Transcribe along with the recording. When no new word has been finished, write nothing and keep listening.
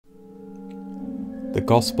The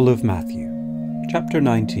Gospel of Matthew, chapter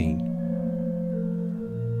 19.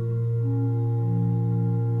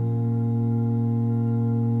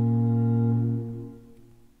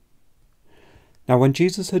 Now when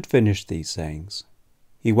Jesus had finished these sayings,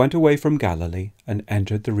 he went away from Galilee and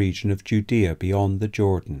entered the region of Judea beyond the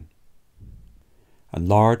Jordan. And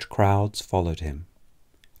large crowds followed him,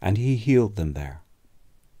 and he healed them there.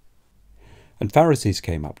 And Pharisees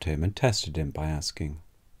came up to him and tested him by asking,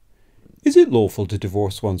 "Is it lawful to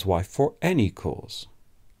divorce one's wife for any cause?"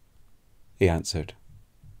 He answered,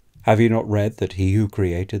 "Have you not read that he who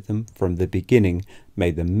created them from the beginning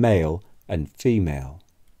made them male and female,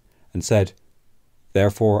 and said,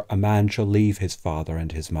 'Therefore a man shall leave his father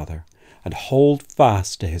and his mother, and hold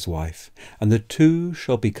fast to his wife, and the two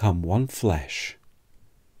shall become one flesh.'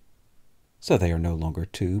 So they are no longer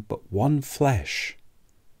two, but one flesh.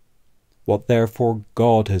 What therefore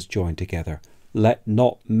God has joined together, let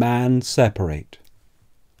not man separate."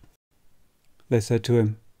 They said to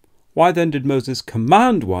him, "Why then did Moses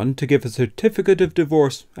command one to give a certificate of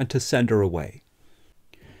divorce and to send her away?"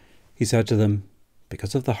 He said to them,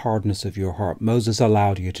 "Because of the hardness of your heart, Moses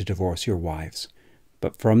allowed you to divorce your wives.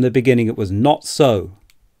 But from the beginning it was not so.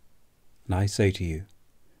 And I say to you,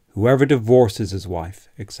 whoever divorces his wife,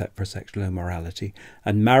 except for sexual immorality,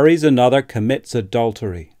 and marries another commits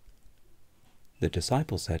adultery." The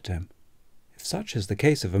disciples said to him, "If such is the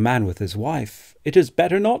case of a man with his wife, it is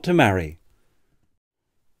better not to marry."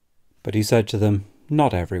 But he said to them,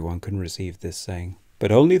 "Not everyone can receive this saying,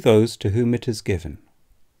 but only those to whom it is given.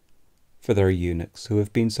 For there are eunuchs who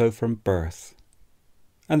have been so from birth,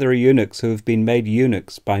 and there are eunuchs who have been made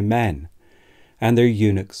eunuchs by men, and there are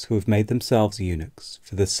eunuchs who have made themselves eunuchs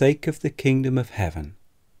for the sake of the kingdom of heaven.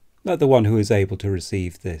 Let the one who is able to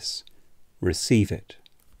receive this, receive it."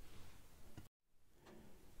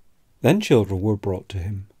 Then children were brought to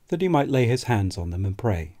him, that he might lay his hands on them and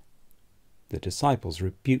pray. The disciples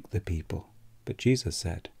rebuked the people, but Jesus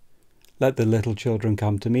said, "Let the little children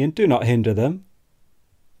come to me, and do not hinder them,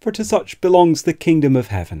 for to such belongs the kingdom of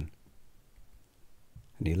heaven."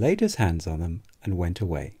 And he laid his hands on them and went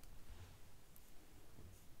away.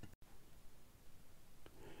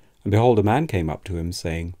 And behold, a man came up to him,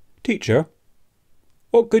 saying, "Teacher,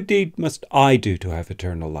 what good deed must I do to have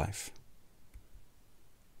eternal life?"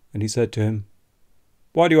 And he said to him,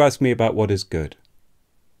 "Why do you ask me about what is good?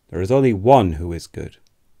 There is only one who is good.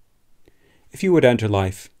 If you would enter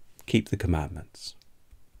life, keep the commandments."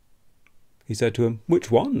 He said to him,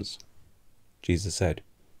 "Which ones?" Jesus said,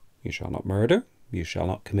 "You shall not murder, you shall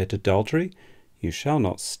not commit adultery, you shall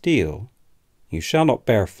not steal, you shall not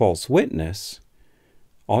bear false witness,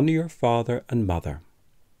 honor your father and mother,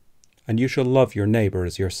 and you shall love your neighbor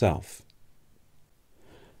as yourself."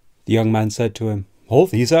 The young man said to him, "All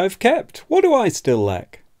these I have kept. What do I still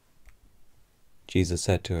lack?" Jesus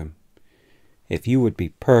said to him, "If you would be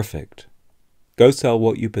perfect, go sell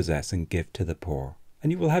what you possess and give to the poor, and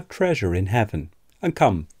you will have treasure in heaven. And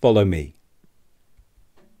come, follow me."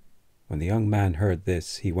 When the young man heard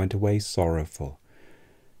this, he went away sorrowful,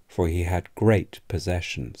 for he had great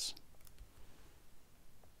possessions.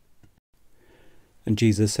 And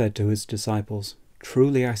Jesus said to his disciples,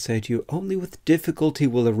 "Truly I say to you, only with difficulty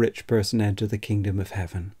will a rich person enter the kingdom of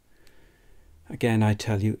heaven. Again, I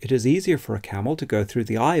tell you, it is easier for a camel to go through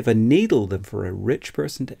the eye of a needle than for a rich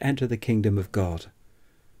person to enter the kingdom of God."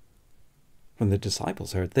 When the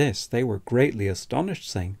disciples heard this, they were greatly astonished,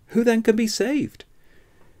 saying, "Who then can be saved?"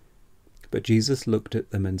 But Jesus looked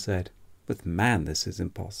at them and said, "With man this is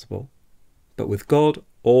impossible, but with God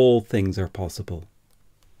all things are possible."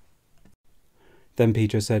 Then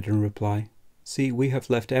Peter said in reply, "See, we have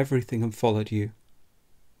left everything and followed you.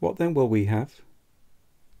 What then will we have?"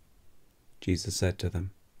 Jesus said to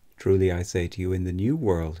them, "Truly I say to you, in the new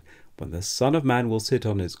world, when the Son of Man will sit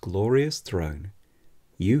on his glorious throne,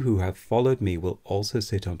 you who have followed me will also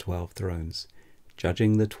sit on 12 thrones,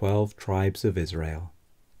 judging the 12 tribes of Israel.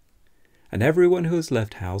 And everyone who has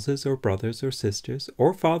left houses or brothers or sisters,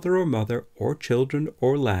 or father or mother, or children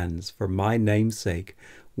or lands, for my name's sake,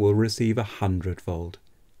 will receive 100-fold,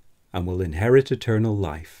 and will inherit eternal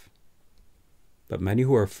life. But many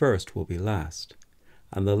who are first will be last,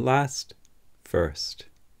 and the last first."